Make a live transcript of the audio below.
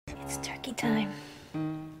It's turkey time.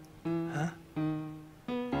 Huh?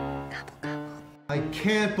 Gobble, gobble. I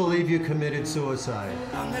can't believe you committed suicide.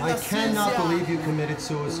 I cannot believe you committed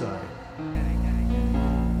suicide. I'm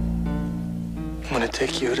gonna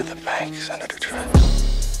take you to the bank, Senator Trent.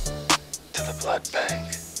 To the blood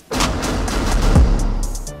bank.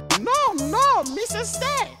 No, Mr.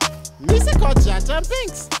 Stay. Mr. got Jaja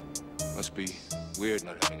Binks. Must be weird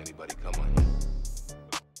not having anybody come on you.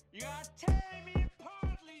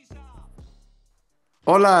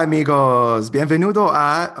 Hola amigos, bienvenido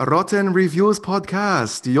a Rotten Reviews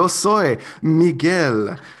Podcast. Yo soy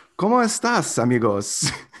Miguel. ¿Cómo estás,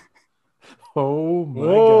 amigos? Oh my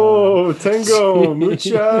Whoa, God. Tengo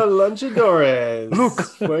mucha lunchadores. Luke,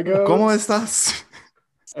 Fuegos ¿cómo estás?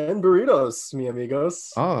 and burritos, mi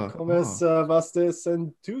amigos. Oh, ¿Cómo vas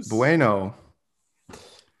en tus? Bueno.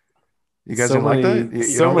 You guys So don't like many- that? You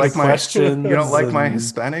so don't many like my questions You don't like my and-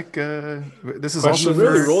 Hispanic? This is You also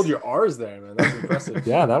really for, rolled your R's there, man. That's impressive.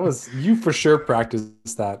 Yeah, that was you for sure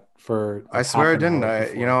practiced that for. I like swear I half an didn't. hour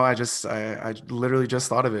before. I literally just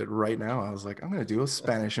thought of it right now. I was like, I'm gonna do a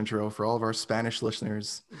Spanish intro for all of our Spanish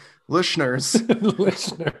listeners. Listeners.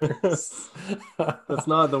 Listeners. That's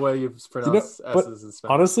not the way you pronounce but S's in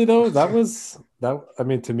Spanish. Honestly, though, that was that. I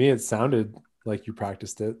mean, to me, it sounded like you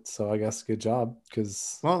practiced it. So I guess good job.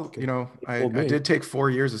 Because Well, I fooled me. did take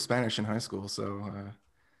 4 years of Spanish in high school, so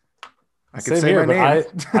I could same say here, my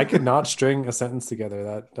but name. I could not string a sentence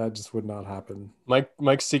together. That just would not happen.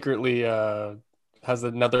 Mike secretly has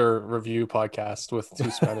another review podcast with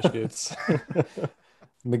two Spanish dudes.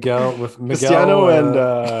 Miguel with Miguel Cristiano and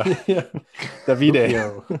yeah.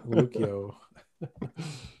 Davide. Lucio.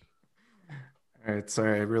 All right,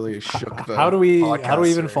 sorry, I really shook the How do we podcast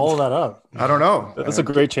even here. follow that up? I don't know. That's a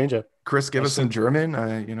great change-up. Chris, give us some German.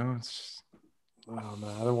 It's just... Oh man,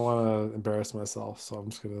 I don't want to embarrass myself, so I'm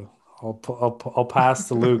just gonna. I'll pass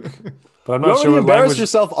to Luke, but I'm You not already sure what embarrassed language.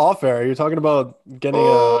 yourself off air. You're talking about getting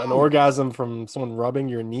Oh. an orgasm from someone rubbing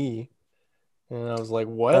your knee, and I was like,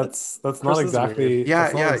 "What?" That's Chris, not this is exactly. weird. Yeah,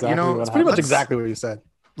 that's not yeah, exactly what it's Pretty much happened. exactly what you said.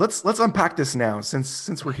 Let's unpack this now.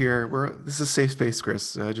 Since we're here, this is a safe space,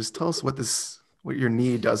 Chris. Just tell us what your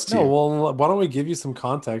knee does to No, you. well, why don't we give you some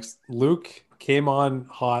context? Luke came on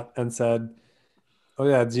hot and said, "Oh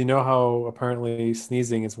yeah, do you know how apparently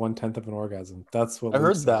sneezing is 1/10 of an orgasm?" That's what I Luke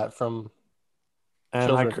heard said. that from and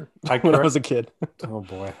children I when I was a kid. oh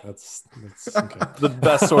boy, that's okay. The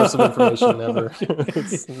best source of information ever.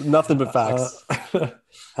 It's nothing but facts.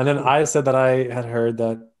 And then I said that I had heard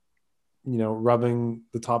that, rubbing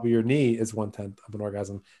the top of your knee is 1/10 of an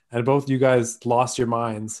orgasm. And both you guys lost your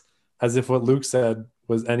minds as if what Luke said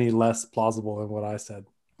was any less plausible than what I said.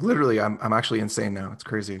 Literally, I'm actually insane now. It's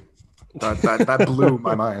crazy. That blew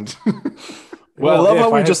my mind. Well, I love if how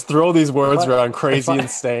we had- just throw these words if I- around, crazy, if I-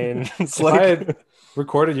 insane. It's if I like had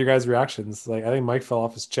recorded your guys' reactions, like I think Mike fell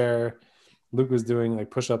off his chair. Luke was doing like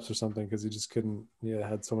push-ups or something because he just couldn't. Yeah,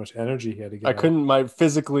 had so much energy he had to get. I out. couldn't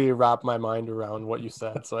physically wrap my mind around what you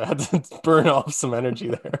said, so I had to burn off some energy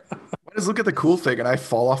there. I just look at the cool thing and I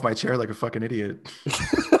fall off my chair like a fucking idiot.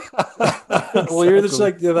 Well, you're just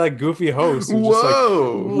like that goofy host. Who just, like,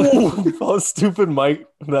 Whoa! Oh, stupid Mike,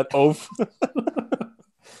 that oaf.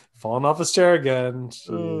 falling off his chair again.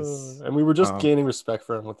 Jeez. And we were just Oh. gaining respect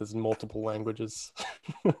for him with his multiple languages.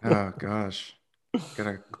 Oh gosh.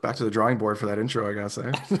 Gotta go back to the drawing board for that intro, I guess.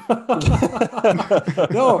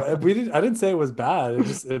 No, we didn't. I didn't say it was bad.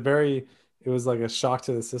 It was like a shock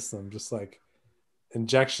to the system, just like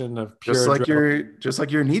injection of pure. Just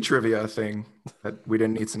like your knee trivia thing that we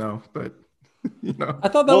didn't need to know, but I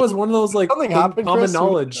thought that was one of those like something happened, common Chris?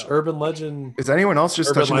 knowledge, urban legend. is anyone else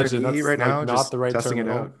just Urban touching their legend, knee that's, right like, now? not Just the right testing term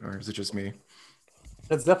it at all. out, or is it just me?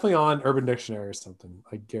 It's definitely on Urban Dictionary or something.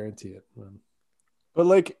 I guarantee it. But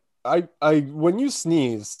like I when you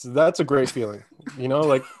sneeze, that's a great feeling.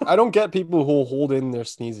 Like I don't get people who hold in their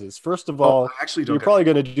sneezes. First of all, I actually don't you're get probably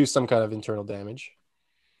going to do some kind of internal damage.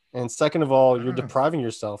 And second of all, you're depriving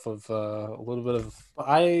yourself of a little bit of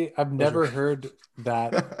I've never heard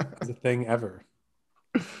that as a thing ever.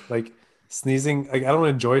 Like sneezing, like I don't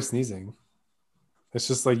enjoy sneezing. It's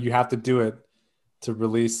just like you have to do it to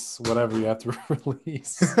release whatever you have to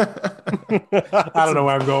release. I don't know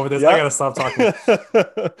where I'm going with this. I gotta stop talking.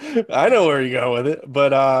 I know where you go with it,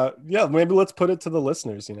 but yeah, maybe let's put it to the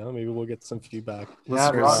listeners. Maybe we'll get some feedback. Yeah,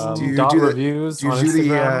 Listeners, do you dot do the reviews do you on do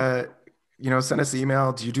Instagram. the send us the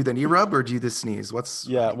email? Do you do the knee rub or do you do the sneeze? What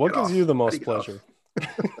get gives off? you the How do most you get off? pleasure? Yeah.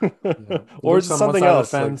 Or Luke's is it on one something side of the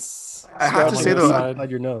else, like fence. I have to Scott say on the though, other side.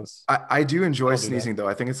 inside your nose. I do enjoy Don't do that. sneezing though.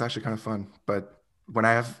 I think it's actually kind of fun. But when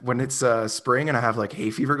it's spring and I have like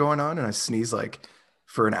hay fever going on and I sneeze like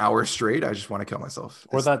for an hour straight, I just want to kill myself.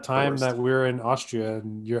 Or It's that the time worst. that we were in Austria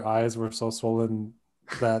and your eyes were so swollen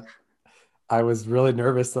that I was really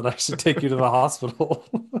nervous that I should take you to the hospital.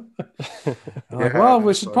 I'm like, Yeah, well, we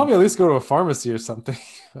that's should fun. probably at least go to a pharmacy or something,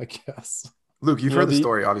 I guess. Luke, you've You know, heard the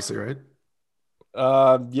story, obviously, right?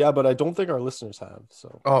 Yeah, but I don't think our listeners have.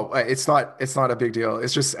 So Oh, it's not a big deal.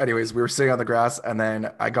 It's just, anyways, we were sitting on the grass and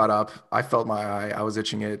then I got up. I felt my eye. I was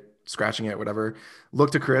itching it, scratching it, whatever.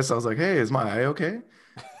 Looked at Chris. I was like, hey, is my eye okay?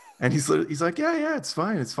 And he's like, yeah, it's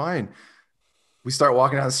fine. It's fine. We start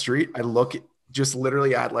walking down the street. I look just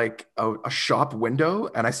literally at like a shop window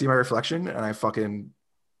and I see my reflection and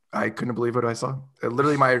I couldn't believe what I saw.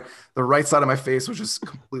 Literally the right side of my face was just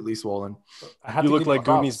completely swollen. I had you to look give like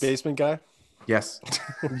props. Goonies basement guy. Yes.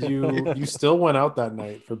 You still went out that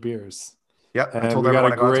night for beers. Yep. I And told we got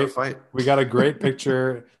everyone a I got into a great fight. we got a great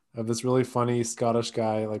picture of this really funny Scottish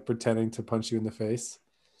guy like pretending to punch you in the face.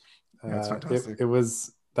 Yeah, that's fantastic. It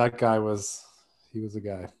was that guy was a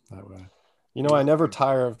guy that way. You know, I never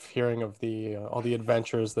tire of hearing of the all the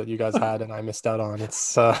adventures that you guys had and I missed out on.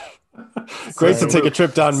 It's great to take a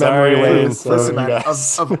trip down memory lane. Listen, for you man,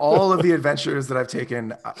 guys. of all of the adventures that I've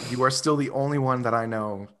taken, you are still the only one that I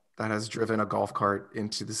know that has driven a golf cart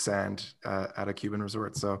into the sand at a Cuban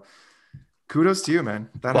resort. So kudos to you, man.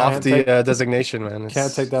 That Lofty designation, man.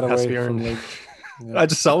 Can't take that has to away be from earned. like, yeah. I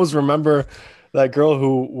just always remember that girl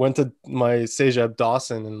who went to my Sejab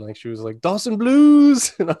Dawson and like she was like Dawson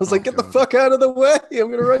Blues and I was like, get the fuck out of the way, I'm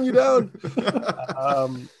gonna run you down.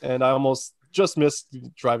 And I almost just missed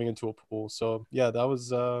driving into a pool. So yeah, that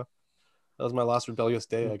was my last rebellious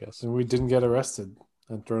day, I guess. And we didn't get arrested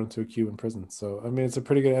and thrown into a Cuban prison. So I mean, it's a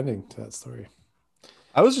pretty good ending to that story.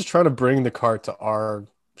 I was just trying to bring the car to our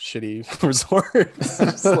shitty resort.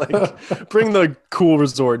 Just like bring the cool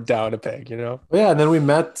resort down a peg, you know? Yeah, and then we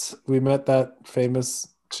met that famous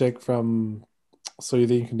chick from So You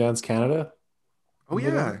Think You Can Dance Canada. Oh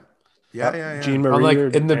yeah. Yeah. Jean I'm Marie like or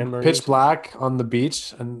in the Anne Marie pitch or black on the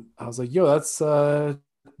beach, and I was like, "Yo, that's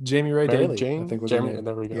Jamie Ray Mary Daly." Jane? I think was her Jeremy, name.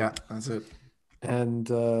 there we go. Yeah, that's it. And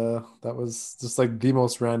that was just like the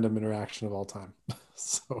most random interaction of all time.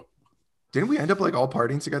 So Didn't we end up like all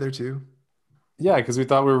partying together too? yeah, because we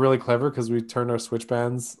thought we were really clever because we turned our switch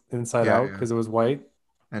bands inside Yeah, out yeah. because it was white.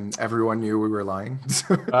 And everyone knew we were lying.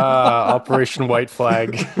 Operation White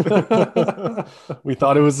Flag. We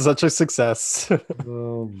thought it was such a success.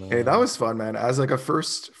 Oh man. Hey, that was fun, man. As like a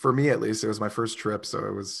first, for me at least, it was my first trip. So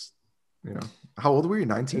it was, how old were you?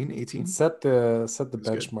 19, 18? Set the good.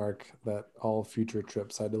 benchmark that all future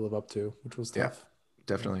trips had to live up to, which was Yeah. tough.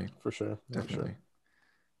 Definitely. For sure. Definitely.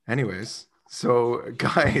 Anyways, so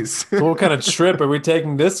guys. So what kind of trip are we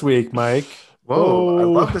taking this week, Mike? Whoa, I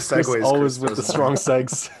love the Chris segues. always Chris with the does. strong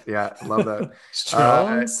segs. Yeah, love that.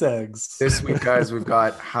 Strong segs. This week, guys, we've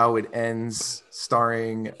got How It Ends,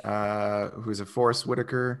 starring who's it? Forrest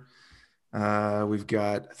Whitaker. We've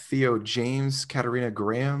got Theo James, Katerina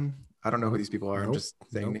Graham. I don't know who these people are. I'm just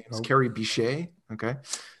saying names. Nope. Carrie Bichet. Okay.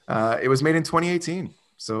 It was made in 2018.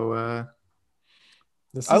 So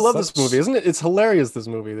I love this movie, isn't it? It's hilarious, this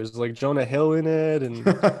movie. There's like Jonah Hill in it, and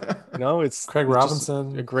it's Craig just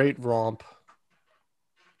Robinson. a great romp.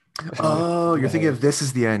 oh, you're thinking of This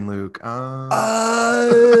Is the End, Luke. Oh,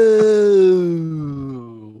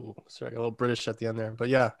 sorry, I got a little British at the end there, but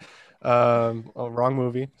yeah, wrong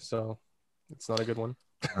movie, so it's not a good one.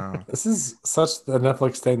 Oh. This is such the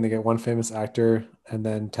Netflix thing. They get one famous actor and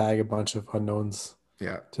then tag a bunch of unknowns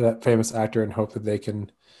Yeah. to that famous actor and hope that they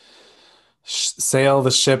can sail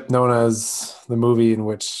the ship known as the movie in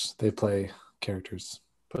which they play characters.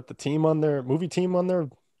 Put the team on their movie team on their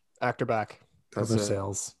actor back. That's Their it.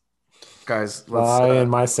 sails. Guys, Fly let's in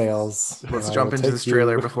my sails. let's I jump will into take this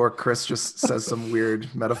trailer you. before Chris just says some weird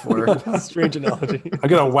metaphor. Strange analogy. I'm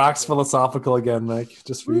gonna wax philosophical again, Mike,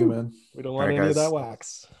 just for you, man. We don't want All right, any of guys. that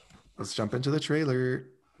wax. Let's jump into the trailer.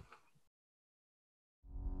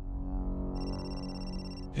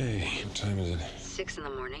 Hey, what time is it? 6 in the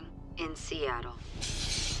morning in Seattle.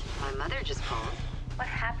 My mother just called. What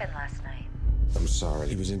happened last night? I'm sorry.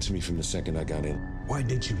 He was into me from the second I got in. Why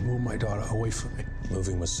did you move my daughter away from me?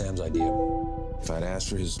 Moving was Sam's idea. If I'd asked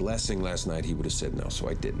for his blessing last night, he would have said no, so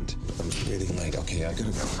I didn't. I'm getting late. Okay, I gotta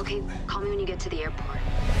go. Okay, call me when you get to the airport.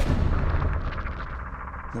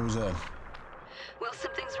 What was that? Will,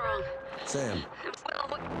 something's wrong. Sam.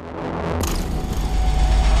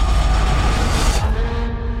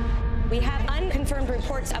 We have unconfirmed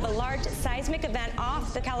reports of a large seismic event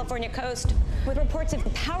off the California coast, with reports of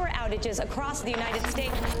power outages across the United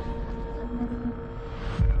States.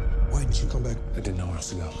 Why didn't you come back? I didn't know where else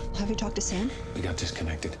to go. Have you talked to Sam? We got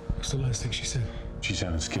disconnected. What's the last thing she said? She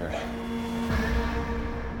sounded scared.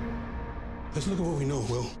 Let's look at what we know,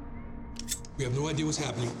 Will. We have no idea what's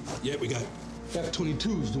happening. Yet we got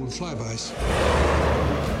F-22s doing flybys.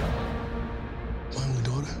 My only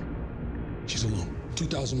daughter, she's alone,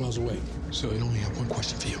 2,000 miles away. So I only have one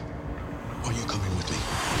question for you. Are you coming with me?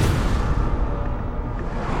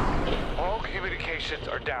 All communications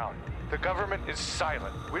are down. The government is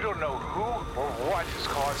silent. We don't know who or what is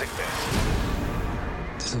causing this.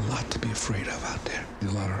 There's a lot to be afraid of out there.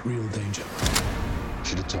 There's a lot of real danger.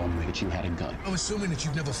 Should have told me that you had a gun. I'm assuming that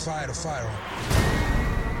you've never fired a firearm.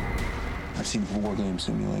 I've seen war game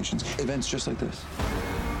simulations. Events just like this.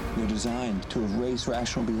 They're designed to erase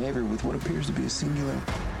rational behavior with what appears to be a singular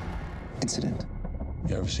incident.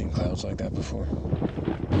 You ever seen clouds like that before?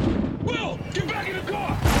 Will, get back in the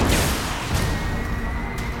car!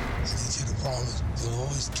 I need you to promise you'll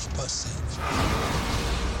always keep us safe.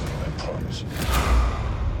 I promise.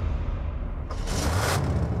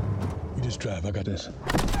 You just drive, I got this. 1,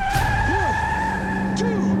 2,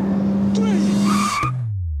 3!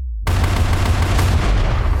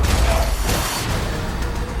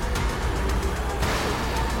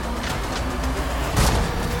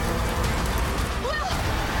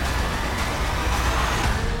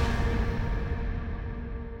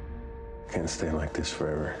 Can't stay like this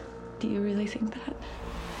forever. Do you really think that?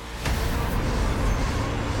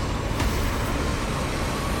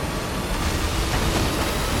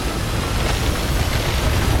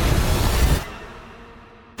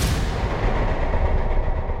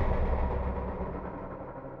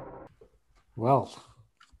 Well,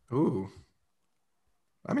 ooh,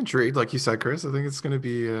 I'm intrigued. Like you said, Chris, I think it's going to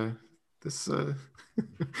be this.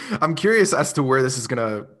 I'm curious as to where this is going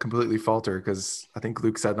to completely falter because I think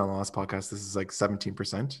Luke said on the last podcast this is like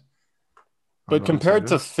 17%. But compared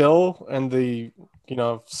to Phil and the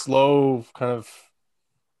slow kind of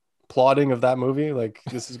plotting of that movie, like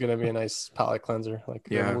this is going to be a nice palate cleanser. Like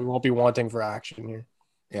we won't be wanting for action here.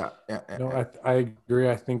 Yeah. I agree.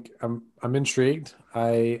 I think I'm intrigued.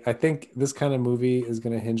 I think this kind of movie is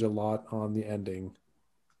going to hinge a lot on the ending,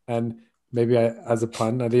 and maybe as a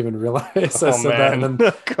pun, I didn't even realize I said that. And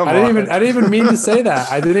then I didn't even mean to say that.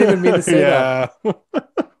 I didn't even mean to say that.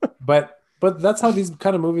 But that's how these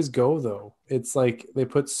kind of movies go, though. It's like they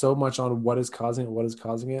put so much on what is causing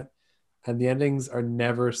it, and the endings are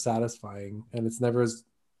never satisfying, and it's never as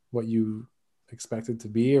what you expect it to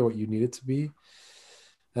be or what you need it to be.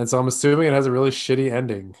 And so I'm assuming it has a really shitty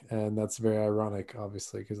ending, and that's very ironic,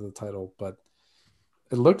 obviously, because of the title. But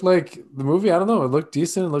it looked like the movie, I don't know, it looked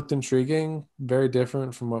decent, it looked intriguing, very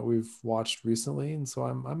different from what we've watched recently, and so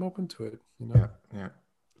I'm open to it. Yeah.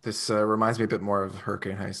 This reminds me a bit more of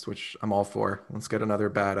Hurricane Heist, which I'm all for. Let's get another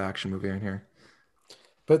bad action movie in here.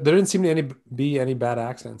 But there didn't seem to be any bad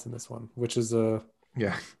accents in this one, which is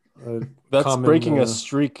that's common, breaking a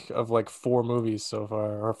streak of like 4 movies so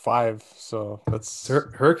far, or 5. So that's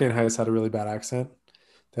Hurricane Heist had a really bad accent.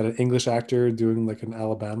 That an English actor doing like an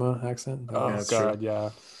Alabama accent. Yeah,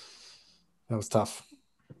 that was tough.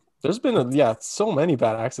 There's been so many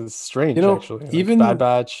bad accents. It's strange, actually. Like even Bad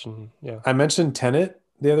Batch. I mentioned Tenet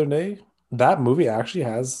the other day. That movie actually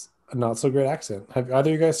has a not so great accent. Have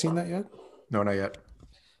either of you guys seen that yet? No, not yet.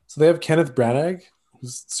 So they have Kenneth Branagh,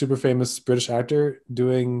 who's a super famous British actor,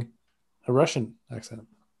 doing a Russian accent.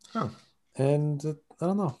 Oh. And I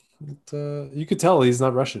don't know. You could tell he's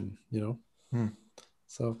not Russian,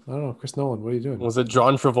 So I don't know. Chris Nolan, what are you doing? Was it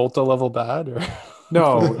John Travolta level bad? Or?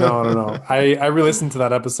 No. I re-listened to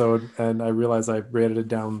that episode and I realized I rated it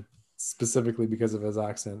down specifically because of his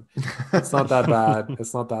accent. It's not that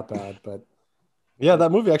bad. But yeah,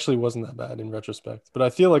 that movie actually wasn't that bad in retrospect. But I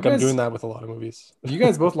feel like I'm doing that with a lot of movies. You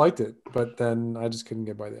guys both liked it, but then I just couldn't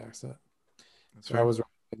get by the accent. That's right. I was right.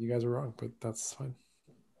 You guys were wrong, but that's fine.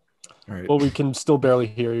 All right. Well, we can still barely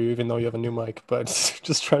hear you, even though you have a new mic. But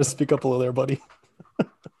just try to speak up a little there, buddy.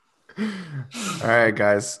 All right,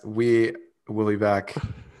 guys. We will be back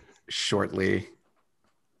shortly.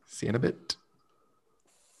 See you in a bit.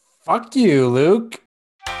 Fuck you, Luke.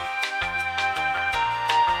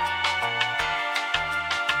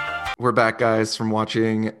 We're back, guys, from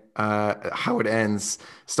watching How It Ends,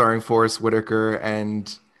 starring Forrest Whitaker.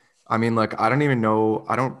 And I mean, like, I don't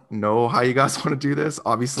know how you guys want to do this.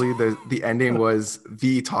 Obviously, the ending was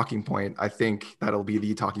the talking point. I think that'll be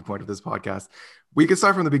the talking point of this podcast. We could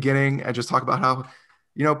start from the beginning and just talk about how,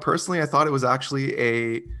 personally, I thought it was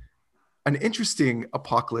actually an interesting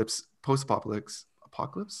post-apocalypse.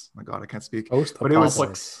 Apocalypse? My God, I can't speak. But it was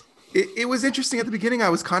like, it was interesting at the beginning. I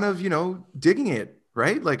was kind of, digging it,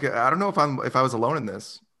 right? Like, I don't know if I was alone in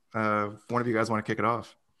this. If one of you guys want to kick it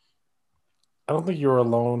off. I don't think you were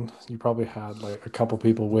alone. You probably had like a couple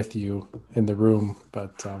people with you in the room,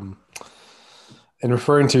 but in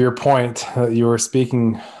referring to your point that you were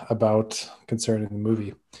speaking about concerning the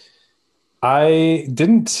movie, I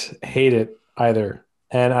didn't hate it either.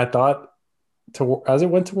 And I thought as it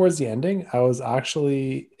went towards the ending, I was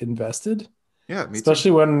actually invested. Yeah, me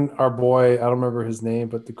especially too. when our boy, I don't remember his name,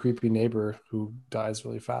 but the creepy neighbor who dies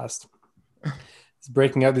really fast is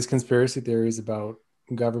breaking out these conspiracy theories about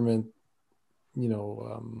government,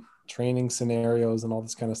 training scenarios and all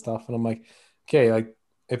this kind of stuff. And I'm like, okay, like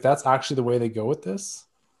if that's actually the way they go with this,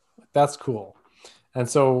 that's cool. And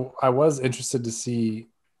so I was interested to see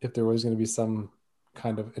if there was going to be some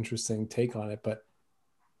kind of interesting take on it, but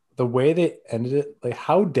the way they ended it, like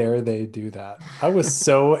how dare they do that? I was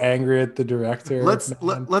so angry at the director.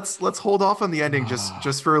 Let's hold off on the ending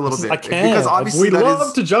just for a little bit. I can't, because obviously we'd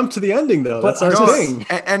love to jump to the ending though. That's our thing.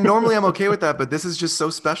 And normally I'm okay with that, but this is just so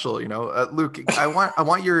special, Luke, I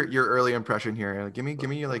want your early impression here. Give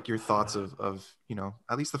me like your thoughts of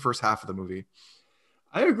at least the first half of the movie.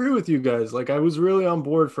 I agree with you guys. Like I was really on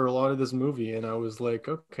board for a lot of this movie, and I was like,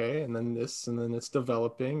 okay, and then this, and then it's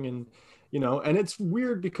developing, and and it's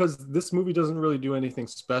weird because this movie doesn't really do anything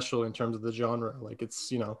special in terms of the genre. Like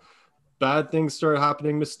it's bad things start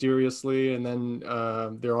happening mysteriously, and then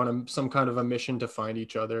they're on some kind of a mission to find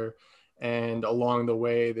each other, and along the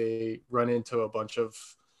way they run into a bunch of,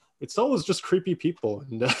 it's always just creepy people,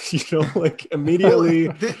 and like immediately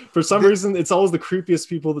for some reason it's always the creepiest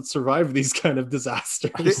people that survive these kind of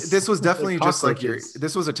disasters. This was definitely just like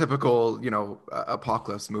this was a typical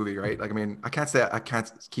apocalypse movie, right? Like I mean, I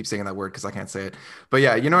can't keep saying that word because I can't say it, but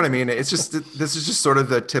yeah, you know what I mean. It's just this is just sort of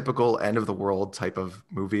the typical end of the world type of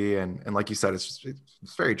movie, and like you said, it's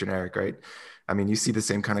very generic, right? I mean, you see the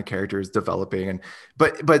same kind of characters developing,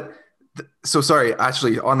 so sorry,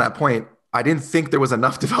 actually on that point, I didn't think there was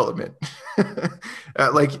enough development.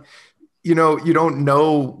 You don't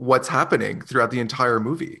know what's happening throughout the entire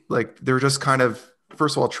movie. Like they're just kind of,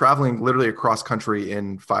 first of all, traveling literally across country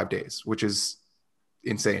in 5 days, which is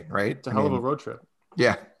insane, right? It's a hell of a road trip.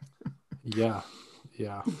 Yeah. Yeah.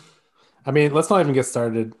 I mean, let's not even get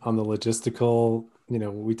started on the logistical.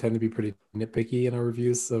 We tend to be pretty nitpicky in our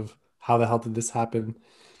reviews of how the hell did this happen.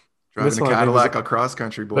 Driving a Cadillac across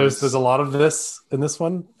country, boys. There's a lot of this in this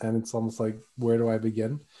one, and it's almost like, where do I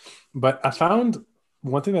begin? But I found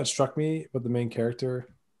one thing that struck me with the main character.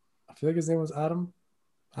 I feel like his name was Adam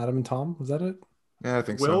and Tom. Was that it? Yeah, I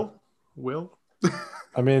think so. Will.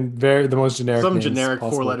 I mean, the most generic. Some generic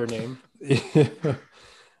possible. 4-letter name.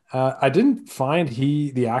 I didn't find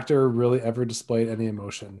the actor really ever displayed any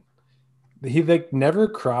emotion. He like never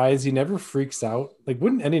cries. He never freaks out. Like,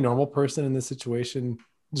 wouldn't any normal person in this situation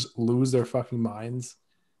just lose their fucking minds,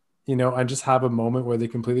 and just have a moment where they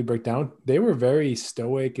completely break down? They were very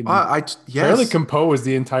stoic and fairly composed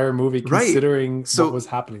the entire movie, considering what was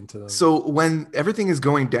happening to them. So when everything is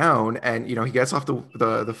going down, and he gets off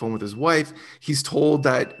the phone with his wife, he's told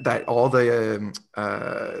that all the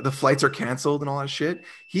flights are canceled and all that shit.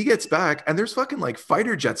 He gets back, and there's fucking like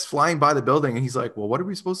fighter jets flying by the building, and he's like, "Well, what are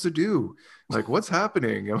we supposed to do? Like, what's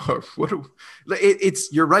happening?" You're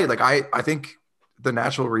right. Like, I think the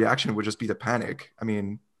natural reaction would just be to panic. I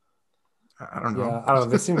mean, I don't know. Yeah, I don't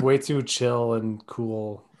know. They seemed way too chill and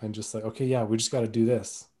cool and just like, okay, yeah, we just got to do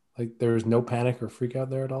this. Like there was no panic or freak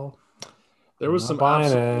out there at all. There was some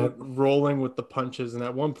absolute rolling with the punches. And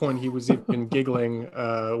at one point he was even giggling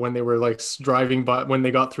when they were like driving by, when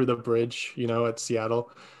they got through the bridge, at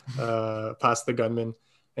Seattle, past the gunman.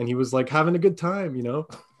 And he was like having a good time,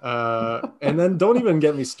 and then don't even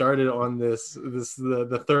get me started on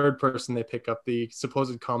the third person they pick up, the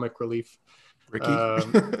supposed comic relief,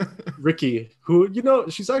 Ricky, who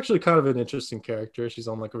she's actually kind of an interesting character. She's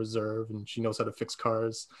on like a reserve and she knows how to fix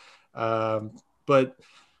cars, but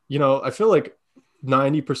I feel like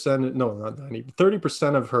 90%, no, not 90,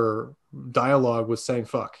 30% of her dialogue was saying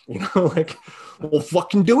fuck, like, well,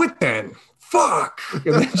 fucking do it then, fuck,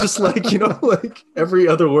 and then just like like every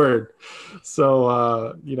other word. So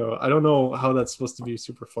I don't know how that's supposed to be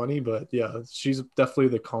super funny, but yeah, she's definitely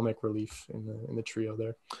the comic relief in the trio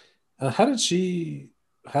there. How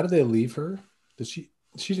did they leave her? She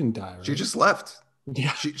didn't die, right? She just left.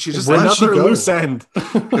 Yeah, she just left. Another loose end.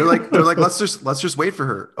 they're like let's just wait for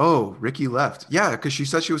her. Oh, Ricky left. Yeah, because she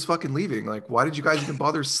said she was fucking leaving. Like, why did you guys even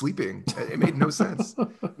bother sleeping? It made no sense.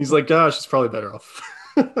 He's like, gosh, she's probably better off.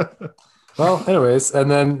 Well, anyways, and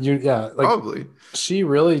then probably she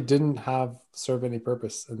really didn't serve any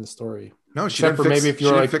purpose in the story. No, she didn't maybe if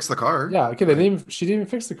you're fix the car. Yeah, okay, she didn't even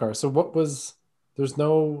fix the car. So there's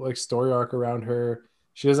no like story arc around her.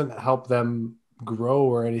 She doesn't help them grow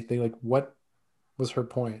or anything. Like, what was her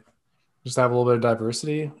point? Just have a little bit of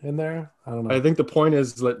diversity in there. I don't know. I think the point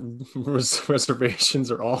is that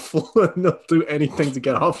reservations are awful and they'll do anything to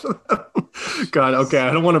get off of them. God, okay,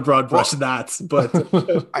 I don't want to broad brush that, but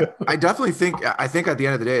I definitely think at the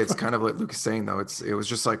end of the day, it's kind of like Luke is saying though. It was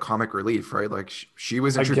just like comic relief, right? Like she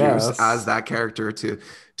was introduced as that character to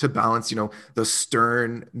balance, the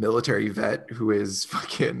stern military vet who is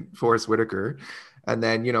fucking Forrest Whitaker, and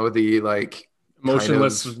then the like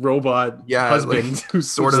emotionless robot husband who's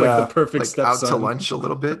sort of like the perfect stepson. Out to lunch a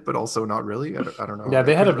little bit, but also not really. I don't know. Yeah,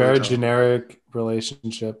 they had a very generic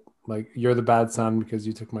relationship. Like, you're the bad son because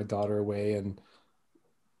you took my daughter away, and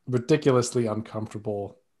ridiculously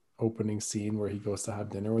uncomfortable opening scene where he goes to have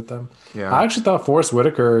dinner with them. Yeah, I actually thought Forrest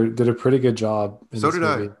Whitaker did a pretty good job in so this did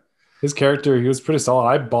movie. His character, he was pretty solid.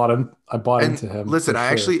 I bought into him. Listen,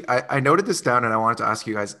 I noted this down and I wanted to ask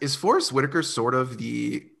you guys, is Forrest Whitaker sort of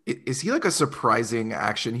is he like a surprising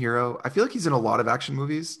action hero? I feel like he's in a lot of action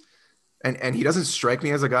movies, and he doesn't strike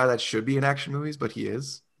me as a guy that should be in action movies, but he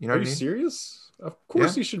is. You know what I mean? Are you serious? Of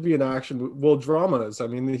course he should be in action. Well, dramas. I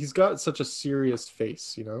mean, he's got such a serious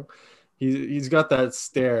face, He's got that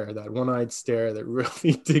stare, that one-eyed stare that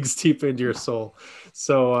really digs deep into your soul.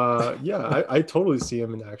 So I totally see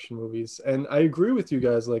him in action movies. And I agree with you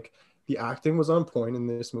guys, like the acting was on point in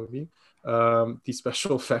this movie. The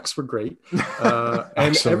special effects were great. And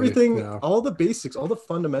Actually, everything, all the basics, all the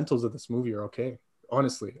fundamentals of this movie are okay,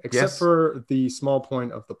 honestly, except for the small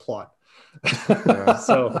point of the plot.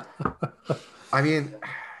 So I mean,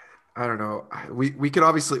 I don't know. We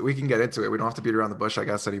can get into it. We don't have to beat around the bush, I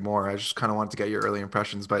guess, anymore. I just kind of wanted to get your early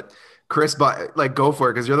impressions. But Chris, go for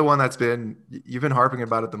it, because you're the one you've been harping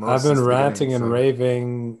about it the most. I've been ranting and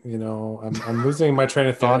raving. I'm losing my train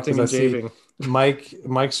of thought because I see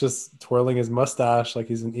Mike's just twirling his mustache like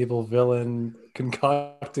he's an evil villain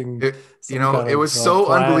concocting. It was so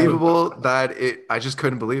unbelievable that I just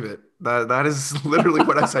couldn't believe it. That is literally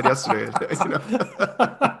what I said yesterday.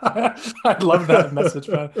 I love that message,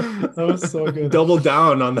 man. That was so good. Double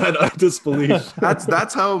down on that disbelief.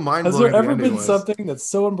 That's how mind-blowing. Has there ever been was. Something that's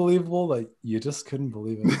so unbelievable that you just couldn't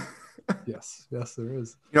believe it? Yes, there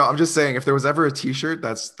is. I'm just saying, if there was ever a T-shirt,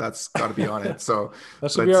 that's got to be on it. So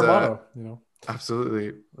that should be our motto.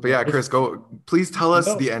 Absolutely. But yeah, Chris, go. Please tell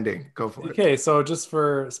us the ending. Go for it. Okay, so just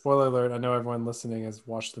for spoiler alert, I know everyone listening has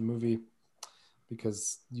watched the movie,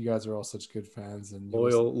 because you guys are all such good fans and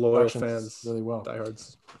loyal fans, really well,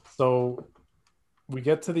 diehards. So we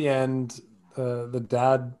get to the end. The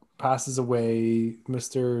dad passes away.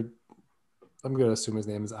 I'm gonna assume his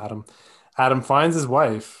name is Adam. Adam finds his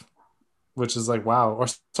wife, which is like, wow. Or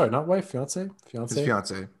sorry, not wife, fiance. His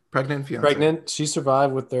fiance, pregnant fiance. Pregnant. She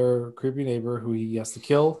survived with their creepy neighbor, who he has to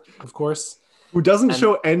kill, of course. Who doesn't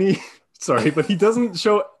show any. Sorry, but he doesn't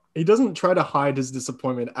show. He doesn't try to hide his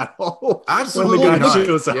disappointment at all. Absolutely when the guy not.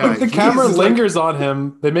 shows up. Yeah, the camera lingers on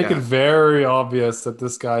him. They make it very obvious that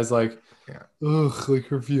this guy's like, ugh, like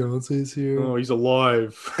her fiance's here. Oh, he's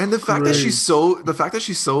alive. And the fact that she's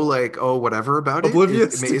so like, oh, whatever about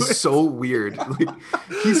oblivious it is so weird. Like,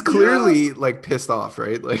 he's clearly like pissed off,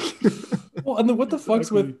 right? Like, well, and then what the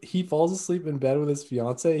fuck's with he falls asleep in bed with his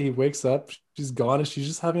fiance, he wakes up, she's gone, and she's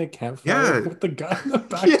just having a campfire with the guy in the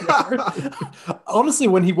backyard. Honestly,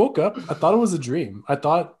 when he woke up, I thought it was a dream. I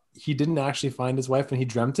thought he didn't actually find his wife and he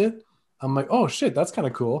dreamt it. I'm like, oh shit, that's kind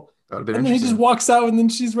of cool. And then he just walks out and then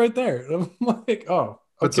she's right there. And I'm like, oh.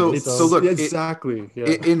 But so look, exactly.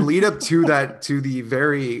 In lead up to the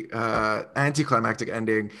very anticlimactic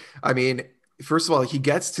ending, I mean, first of all, he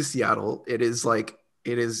gets to Seattle. It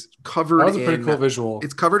is covered. That was a pretty cool visual.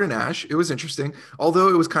 It's covered in ash. It was interesting. Although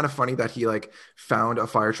it was kind of funny that he like found a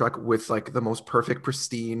fire truck with like the most perfect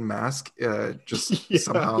pristine mask.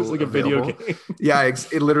 Somehow it was like available. A video game. Yeah,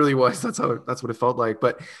 it literally was. That's what it felt like.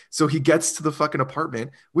 But so he gets to the fucking apartment,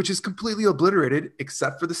 which is completely obliterated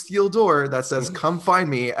except for the steel door that says "Come find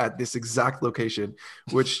me at this exact location,"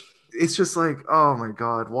 which. It's just like, oh my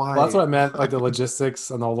God, why? Well, that's what I meant, like the logistics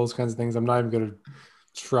and all those kinds of things. I'm not even going to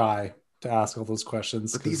try to ask all those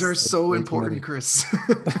questions. But these are so important, Chris.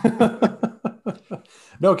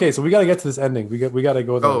 No, okay, so we got to get to this ending. We got to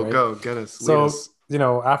go there. Oh, right? go get us. So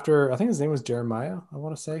after I think his name was Jeremiah. I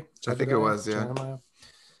want to say. I think it was, yeah.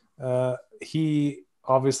 Jeremiah. He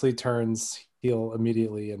obviously turns heel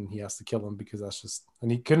immediately, and he has to kill him because and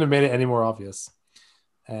he couldn't have made it any more obvious.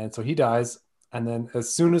 And so he dies. And then as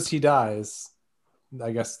soon as he dies,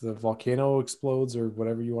 I guess the volcano explodes or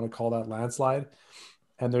whatever you want to call that landslide.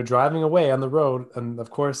 And they're driving away on the road. And of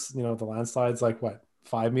course, the landslide's like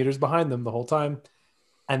 5 meters behind them the whole time.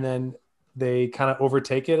 And then they kind of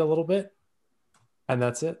overtake it a little bit. And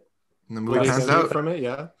that's it. And the movie pans out from it.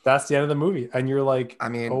 Yeah. That's the end of the movie. And you're like, I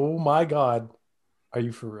mean, oh my God, are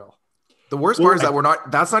you for real? The worst part is that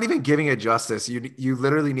that's not even giving it justice. You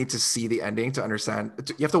literally need to see the ending to understand.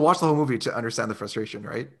 You have to watch the whole movie to understand the frustration,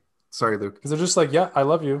 right? Sorry, Luke. Because they're just like, yeah, I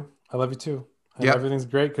love you. I love you too. And everything's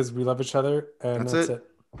great because we love each other. And that's it.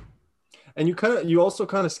 And you also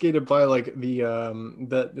kind of skated by like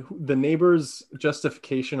the neighbor's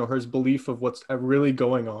justification or his belief of what's really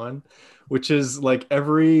going on, which is like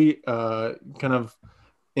every kind of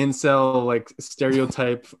incel like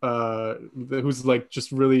stereotype who's like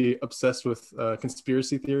just really obsessed with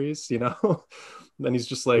conspiracy theories, you know. Then he's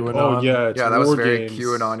just like, oh yeah, it's that was war very games.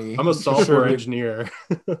 QAnon-y. I'm a software engineer.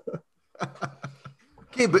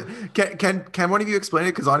 Okay, but can one of you explain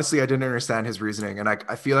it? Because honestly, I didn't understand his reasoning, and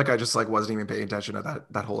I feel like I just like wasn't even paying attention to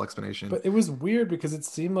that whole explanation. But it was weird because it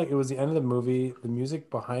seemed like it was the end of the movie, the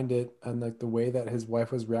music behind it, and like the way that his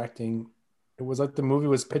wife was reacting. It was like the movie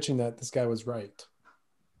was pitching that this guy was right.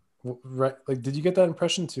 Right? Like, did you get that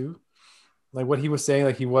impression too? Like what he was saying,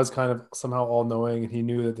 like he was kind of somehow all knowing, and he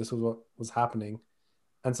knew that this was what was happening.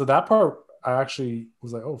 And so that part, I actually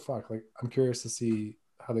was like, oh fuck! Like I'm curious to see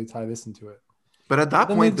how they tie this into it. But at that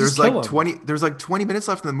point, there's like 20 minutes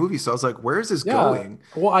left in the movie. So I was like, where is this going?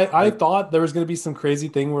 Well, I thought there was going to be some crazy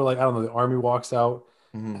thing where like, I don't know, the army walks out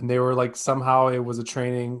and they were like, somehow it was a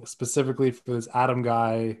training specifically for this Adam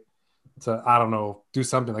guy to, I don't know, do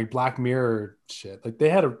something like Black Mirror shit. Like they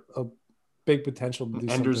had a big potential to do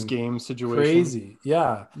Ender's Game situation. Crazy.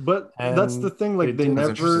 Yeah. But that's the thing. Like they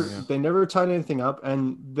never tied anything up.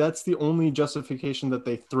 And that's the only justification that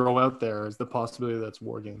they throw out there is the possibility that's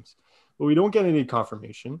war games. But we don't get any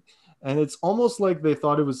confirmation, and it's almost like they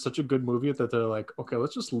thought it was such a good movie that they're like, okay,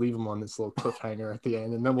 let's just leave him on this little cliffhanger at the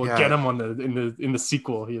end, and then we'll get him on in the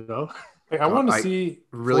sequel. You know, like, I want to see.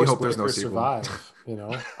 Really hope there's no sequel. Survive. You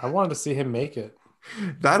know, I wanted to see him make it.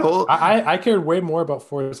 That whole I cared way more about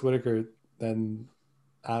Forrest Whitaker than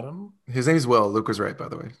Adam. His name is Will. Luke was right, by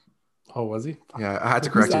the way. Oh, was he? Yeah, I had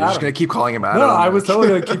to correct you. You're just gonna keep calling him Adam. No, I was totally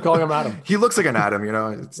gonna keep calling him Adam. He looks like an Adam, you know.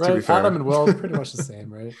 It's, right? To be fair. Adam and Will are pretty much the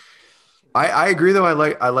same, right? I agree though.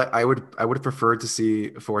 I would have preferred to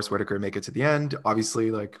see Forrest Whitaker make it to the end. Obviously,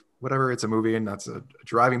 like whatever, it's a movie and that's a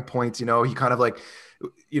driving point. You know, he kind of like,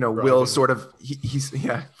 you know, Will sort of he's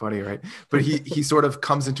funny, right? But he sort of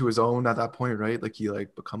comes into his own at that point, right? Like he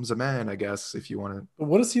like becomes a man, I guess, if you want to. But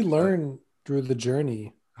what does he learn through the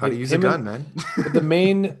journey? How to use a gun, man. the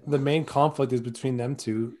main conflict is between them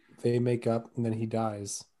two. They make up and then he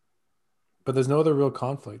dies. But there's no other real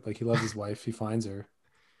conflict. Like he loves his wife, he finds her.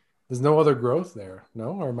 There's no other growth there,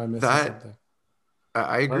 no? Or am I missing something?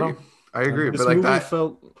 I agree. I agree. This but like movie that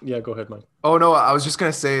felt. Yeah, go ahead, Mike. Oh no, I was just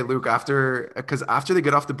gonna say, Luke, after they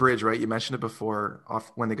get off the bridge, right? You mentioned it before.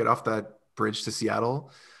 When they get off that bridge to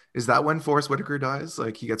Seattle, is that when Forrest Whitaker dies?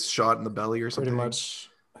 Like he gets shot in the belly or something. Pretty much.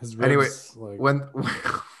 His ribs, anyway, like...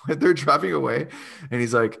 when they're driving away, and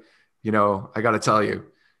he's like, you know, I got to tell you,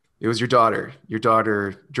 it was your daughter. Your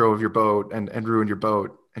daughter drove your boat and ruined your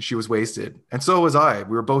boat. And she was wasted, and so was I.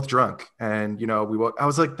 We were both drunk, and you know, I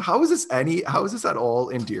was like, how is this at all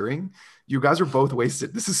endearing? You guys were both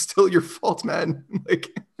wasted. This is still your fault, man. Like,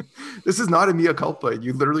 this is not a mea culpa.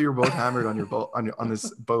 You literally were both hammered on your boat on this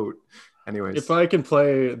boat. Anyways, if I can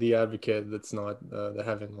play the advocate, that's not the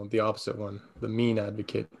heaven one, the opposite one, the mean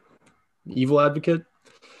advocate, evil advocate,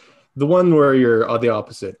 the one where you're the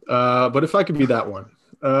opposite. But if I could be that one.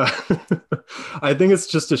 I think it's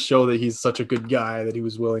just to show that he's such a good guy that he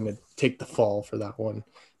was willing to take the fall for that one.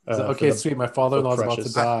 Okay, sweet. My father-in-law's about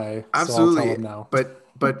to die. Absolutely. So I'll tell him now.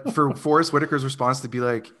 But for Forrest Whitaker's response to be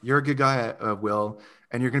like, "You're a good guy, Will,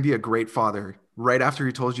 and you're gonna be a great father," right after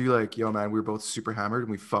he told you like, "Yo, man, we were both super hammered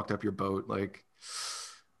and we fucked up your boat." Like,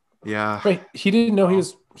 yeah. Wait, he didn't know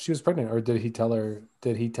she was pregnant, or did he tell her?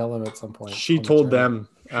 Did he tell him at some point? She told them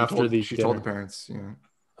after she told the parents. Yeah.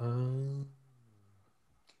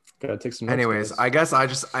 Gotta take some notes. Anyways, I guess I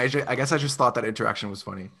just thought that interaction was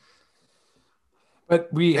funny.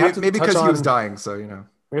 But we have to maybe because he was dying, so you know.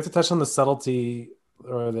 We have to touch on the subtlety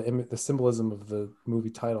or the symbolism of the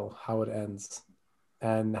movie title, how it ends,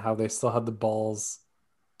 and how they still had the balls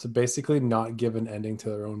to basically not give an ending to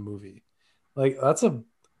their own movie. Like I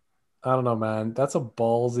don't know, man. That's a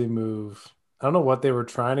ballsy move. I don't know what they were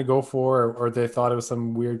trying to go for, or they thought it was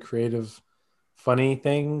some weird, creative, funny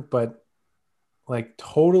thing, but like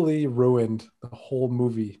totally ruined the whole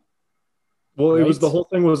movie. Well, right? It was the whole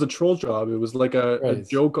thing was a troll job. It was like a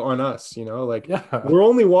joke on us, you know, like we're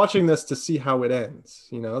only watching this to see how it ends.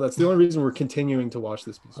 You know, that's the only reason we're continuing to watch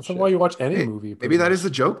this piece of shit. Why you watch any movie. Maybe that is the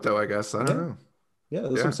joke though, I guess. I don't know. Yeah,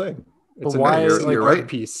 that's what I'm saying. It's but why is you're right.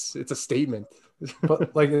 Piece. It's a statement.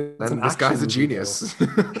 But like this guy's a genius.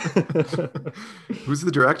 Who's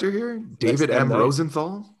the director here? David M.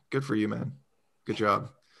 Rosenthal. Good for you, man. Good job.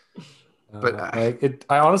 But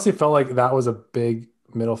I honestly felt like that was a big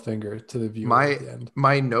middle finger to the viewer at the end.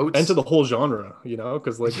 My notes and to the whole genre,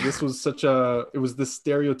 because like this was it was this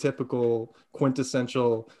stereotypical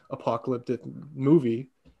quintessential apocalyptic movie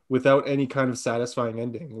without any kind of satisfying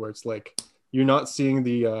ending, where it's like you're not seeing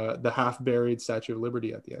the half buried Statue of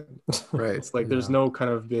Liberty at the end. Right. It's like there's no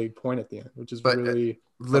kind of big point at the end, which is really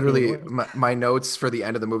literally my notes for the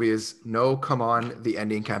end of the movie is no, come on, the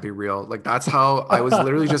ending can't be real. Like that's how I was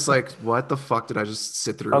literally just like, what the fuck did I just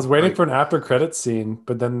sit through? I was waiting for an after credit scene,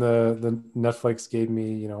 but then the Netflix gave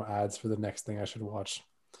me, ads for the next thing I should watch,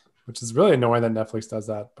 which is really annoying that Netflix does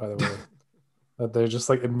that, by the way. That they're just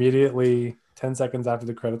like immediately 10 seconds after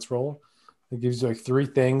the credits roll, it gives you like 3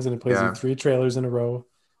 things and it plays you 3 trailers in a row.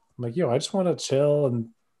 I'm like, I just want to chill and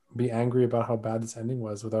be angry about how bad this ending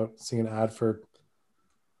was without seeing an ad for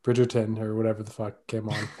Bridgerton or whatever the fuck came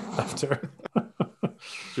on after.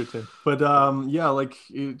 Bridgerton. But like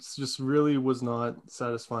it's just really was not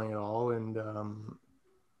satisfying at all. And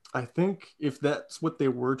I think if that's what they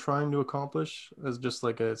were trying to accomplish as just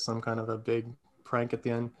like some kind of a big prank at the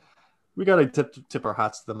end, we got to tip our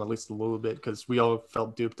hats to them at least a little bit, because we all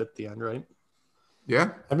felt duped at the end, right?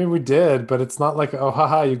 Yeah. I mean, we did, but it's not like, oh,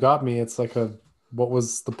 haha, you got me. It's like what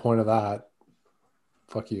was the point of that?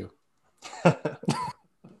 Fuck you.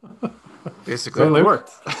 Basically, so it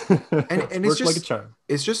worked. and it's just like a charm.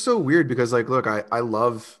 It's just so weird because like, look, I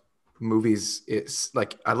love movies. It's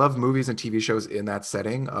like I love movies and TV shows in that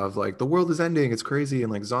setting of like the world is ending, it's crazy,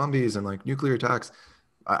 and like zombies and like nuclear attacks.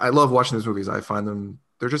 I love watching those movies. I find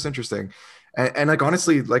they're just interesting. And like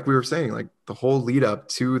honestly, like we were saying, like the whole lead up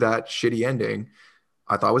to that shitty ending,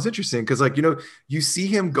 I thought was interesting because like, you see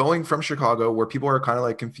him going from Chicago where people are kind of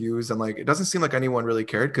like confused and like it doesn't seem like anyone really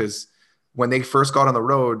cared, because when they first got on the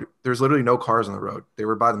road, there's literally no cars on the road. They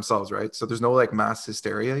were by themselves, right? So there's no like mass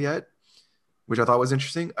hysteria yet, which I thought was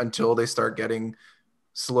interesting until they start getting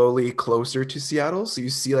slowly closer to Seattle. So you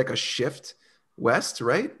see like a shift west,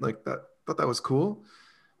 right? Like that, thought that was cool.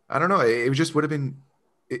 I don't know. It just would have been,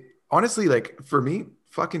 honestly, like for me,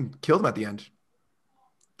 fucking killed him at the end.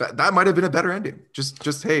 That might have been a better ending.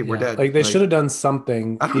 Just hey, we're dead. Like they should have done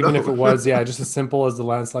something, even if it was, yeah, just as simple as the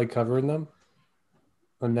landslide covering them.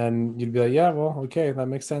 And then you'd be like, yeah, well, okay, that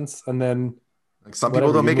makes sense. And then like some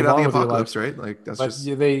people don't make it out of the apocalypse, right? Like that's just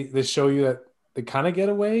they show you that they kind of get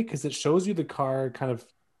away because it shows you the car kind of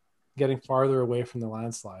getting farther away from the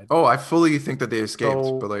landslide. Oh, I fully think that they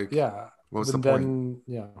escaped, but like, what was the point?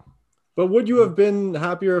 Yeah. But would you have been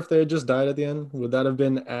happier if they had just died at the end? Would that have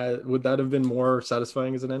been more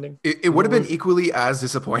satisfying as an ending? It would have been equally as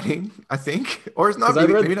disappointing, I think, or it's not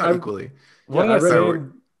maybe not equally. What I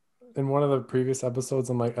read in one of the previous episodes,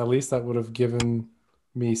 I'm like, at least that would have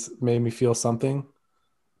made me feel something,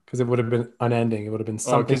 because it would have been unending. It would have been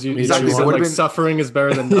something. Exactly. So like suffering is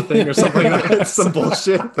better than nothing, or something like that. Some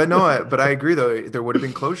bullshit. But no, but I agree though. There would have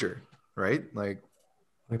been closure, right? Like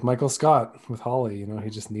Michael Scott with Holly. he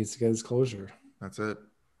just needs to get his closure. That's it.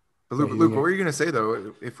 But Luke, what were you gonna say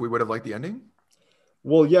though? If we would have liked the ending?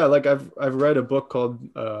 Well, yeah, like I've read a book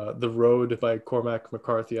called The Road by Cormac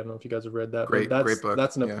McCarthy. I don't know if you guys have read that. Great book.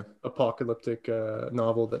 That's an apocalyptic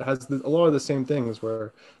novel that has a lot of the same things,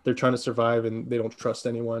 where they're trying to survive and they don't trust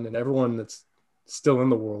anyone, and everyone that's still in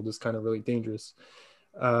the world is kind of really dangerous.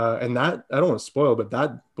 And that, I don't want to spoil, but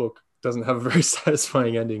that book doesn't have a very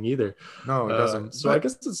satisfying ending either. No, it doesn't. So I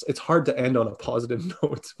guess it's hard to end on a positive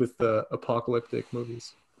note with the apocalyptic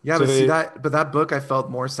movies. Yeah, but that book I felt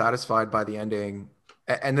more satisfied by the ending.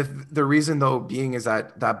 And the reason though being is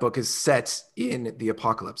that book is set in the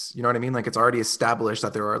apocalypse. You know what I mean? Like it's already established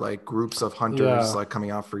that there are like groups of hunters like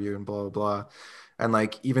coming out for you and blah, blah, blah. And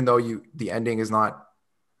like, even though the ending is not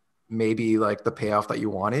maybe like the payoff that you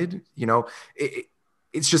wanted,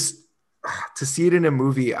 it's just to see it in a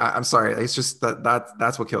movie. I'm sorry. It's just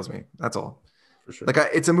that's what kills me. That's all. For sure. Like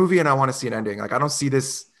it's a movie and I want to see an ending. Like I don't see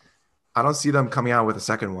them coming out with a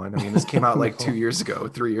second one. I mean, this came out like 2 years ago,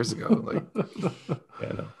 3 years ago. Like,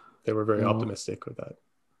 yeah, no, they were very optimistic with that.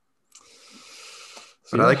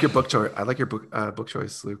 But I like your book choice. I like your book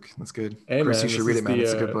choice, Luke. That's good. Hey, Chris, you should read it, man.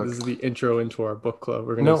 It's a good book. This is the intro into our book club.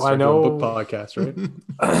 We're gonna start doing a book podcast,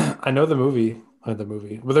 right? I know the movie.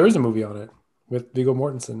 Well, there is a movie on it with Viggo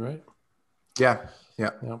Mortensen, right? Yeah.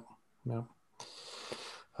 No,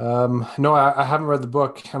 I haven't read the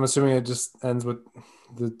book. I'm assuming it just ends with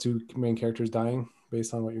the 2 main characters dying,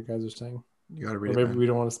 based on what you guys are saying. You got to read it. Maybe we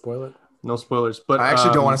don't want to spoil it. No spoilers, but I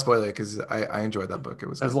actually don't want to spoil it because I enjoyed that book. It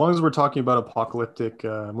was as long as we're talking about apocalyptic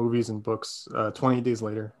movies and books. 28 Days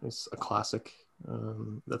Later is a classic.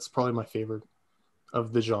 That's probably my favorite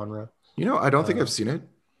of the genre. I don't think I've seen it.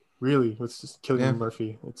 Really, it's just Cillian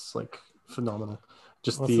Murphy. It's like phenomenal.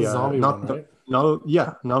 Just Well, it's the the zombie not one, right?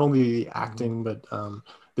 not only the acting, but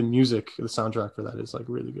the music, the soundtrack for that is like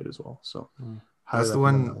really good as well. So highly That's the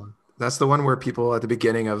recommend that one. one. That's the one where people at the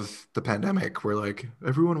beginning of the pandemic were like,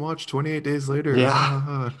 everyone watched 28 Days Later.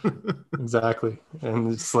 Yeah. Exactly.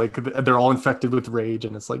 And it's like they're all infected with rage,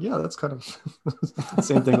 and it's like, yeah, that's kind of the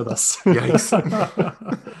same thing with us. Yikes.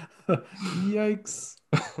 Yikes.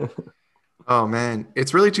 Oh man,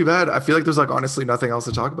 it's really too bad. I feel like there's like honestly nothing else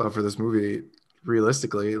to talk about for this movie.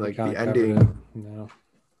 Realistically, like the ending, No.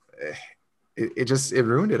 it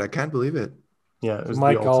ruined it. I can't believe it. Yeah, it was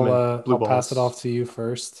Mike, the ultimate blue I'll pass it balls. off to you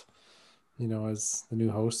first. As the new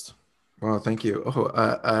host. Well, thank you. Oh,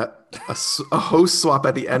 a host swap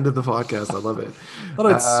at the end of the podcast. I love it. Thought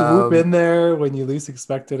I'd swoop in there when you least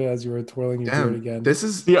expected it as you were twirling your beard again. This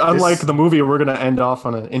is unlike the movie. We're gonna end off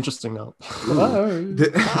on an interesting note.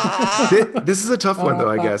 This is a tough one though,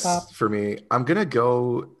 I guess, for me. I'm gonna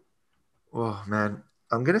go. Oh man,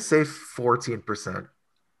 I'm gonna say 14%.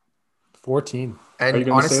 14. And are you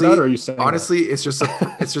gonna honestly, say that, or are you saying honestly, that?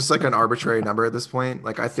 it's just like an arbitrary number at this point.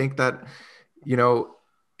 Like I think that,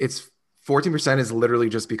 it's 14% is literally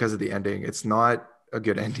just because of the ending. It's not a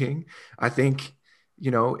good ending. I think,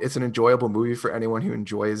 it's an enjoyable movie for anyone who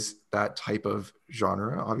enjoys that type of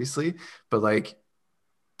genre, obviously. But like,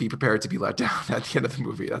 be prepared to be let down at the end of the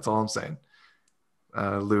movie. That's all I'm saying.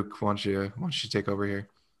 Luke, why don't you take over here?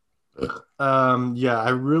 Yeah, I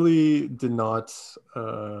really did not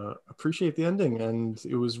appreciate the ending, and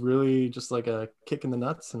it was really just like a kick in the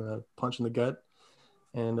nuts and a punch in the gut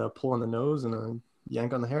and a pull on the nose and a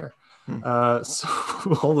yank on the hair. So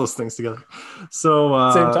all those things together.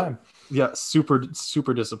 So same time. Yeah, super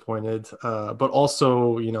disappointed. But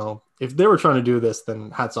also, if they were trying to do this,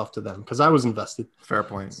 then hats off to them because I was invested. Fair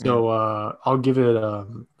point. So I'll give it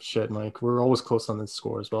shit, Mike. We're always close on the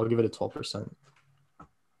scores, but I'll give it a 12%.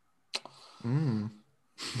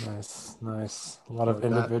 Nice. A lot of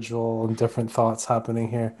individual and different thoughts happening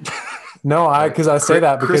here. No, I say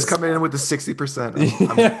that because Chris coming in with the 60%.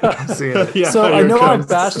 I'm seeing it. Yeah, so I know I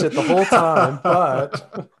bashed it the whole time,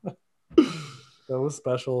 but those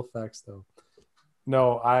special effects though.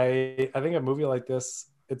 No, I think a movie like this,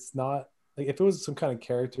 it's not like if it was some kind of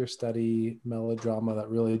character study melodrama that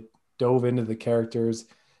really dove into the characters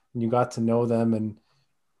and you got to know them and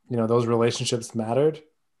those relationships mattered,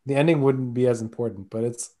 the ending wouldn't be as important. But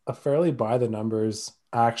it's a fairly by the numbers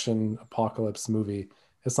action apocalypse movie.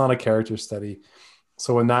 It's not a character study.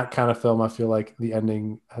 So in that kind of film, I feel like the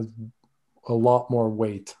ending has a lot more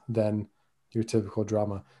weight than your typical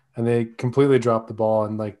drama. And they completely drop the ball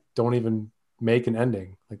and like don't even make an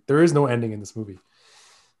ending. Like there is no ending in this movie.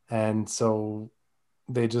 And so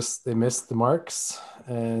they missed the marks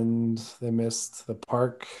and they missed the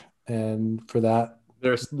park. And for that,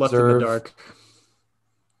 they're left in the dark.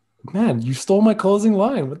 Man, you stole my closing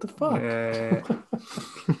line. What the fuck?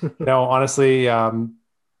 No, honestly, I'm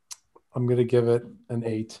going to give it an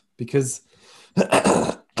 8 because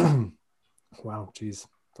wow, geez.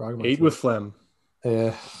 8 with phlegm.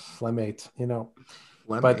 Phlegm 8,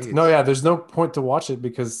 Phlegm but 8. no, yeah, there's no point to watch it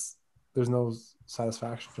because there's no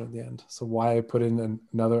satisfaction at the end. So why put in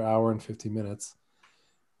another hour and 50 minutes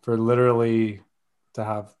for literally to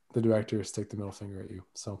have the director stick the middle finger at you?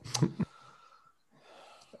 So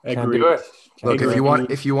can't do it. Look,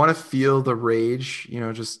 if you want to feel the rage,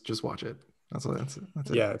 just watch it. That's it.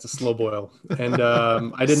 Yeah, it's a slow boil. And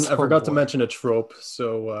I forgot to mention a trope.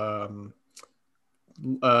 So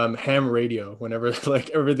ham radio, whenever like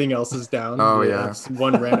everything else is down. Oh yeah. It's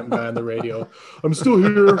one random guy on the radio. I'm still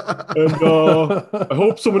here and I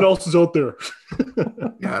hope someone else is out there.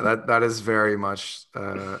 Yeah, that is very much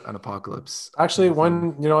an apocalypse. Actually,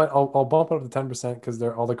 one, I'll bump it up to 10% because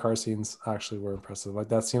all the car scenes actually were impressive. Like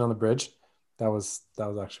that scene on the bridge, that was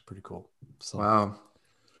actually pretty cool. So wow.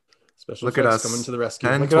 Special Look at us coming to the rescue.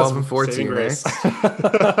 10, 12, and 14, right?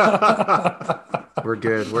 We're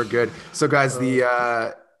good. So guys, the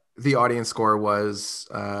audience score was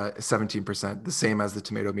 17%, the same as the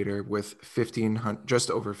tomato meter with just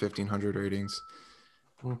over 1,500 ratings.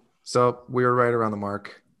 So we were right around the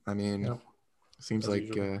mark. I mean, seems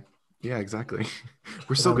like yeah, exactly.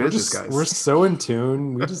 We're so good at this, guys. We're so in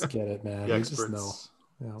tune. We just get it, man. The we experts. just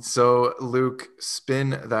know. So Luke,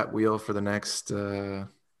 spin that wheel for the next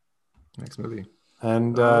movie.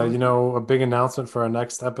 And a big announcement for our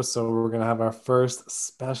next episode. We're gonna have our first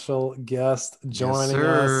special guest joining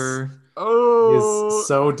us. He's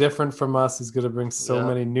so different from us. He's gonna bring so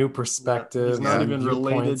many new perspectives. He's not even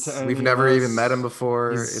related to any. We've never even met him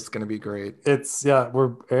before. It's gonna be great. I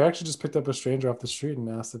actually just picked up a stranger off the street and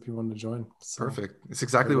asked if he wanted to join. So perfect. It's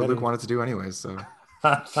exactly what Luke wanted to do anyways. So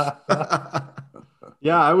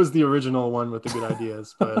Yeah, I was the original one with the good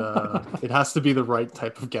ideas, but it has to be the right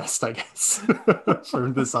type of guest, I guess,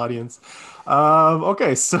 for this audience.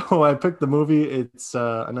 Okay, so I picked the movie. It's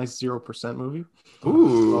a nice 0% movie.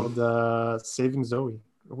 Ooh. Called Saving Zoe.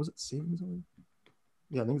 Or was it Saving Zoe?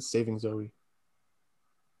 Yeah, I think it's Saving Zoe.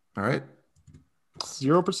 All right.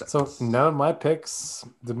 0%. So none of my picks.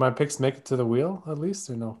 Did my picks make it to the wheel at least,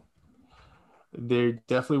 or no? They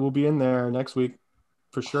definitely will be in there next week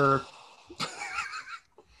for sure.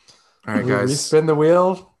 All right, We guys. respin the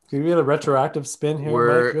wheel. Can we get a retroactive spin here,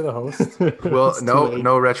 Mike? You're the host. Well,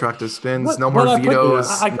 no retroactive spins. What? No more Well, vetoes.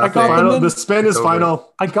 I got nothing. them in. The spin is It's over.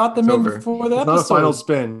 final. I got them It's in over. before the It's episode. not a final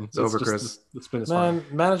spin. It's over, just Chris. The spin is Man,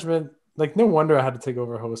 final. management. Like, no wonder I had to take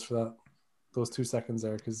over host for those 2 seconds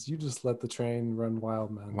there, because you just let the train run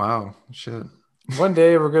wild, man. Wow. Shit. One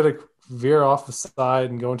day we're gonna veer off the side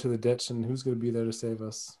and go into the ditch, and who's gonna be there to save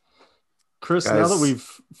us? Chris, Guys, now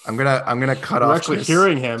that I'm gonna cut we're off. actually Chris.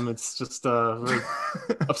 hearing him, it's just very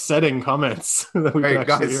upsetting comments that we All can right,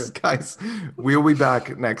 actually hear. guys, we'll be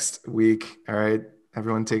back next week. All right,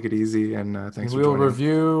 everyone, take it easy, and thanks for We'll joining.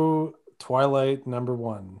 review Twilight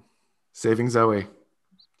 #1. Saving Zoe.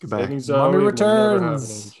 Goodbye. Saving Zoe. Mommy We'll never have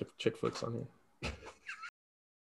returns. any chick flicks on here.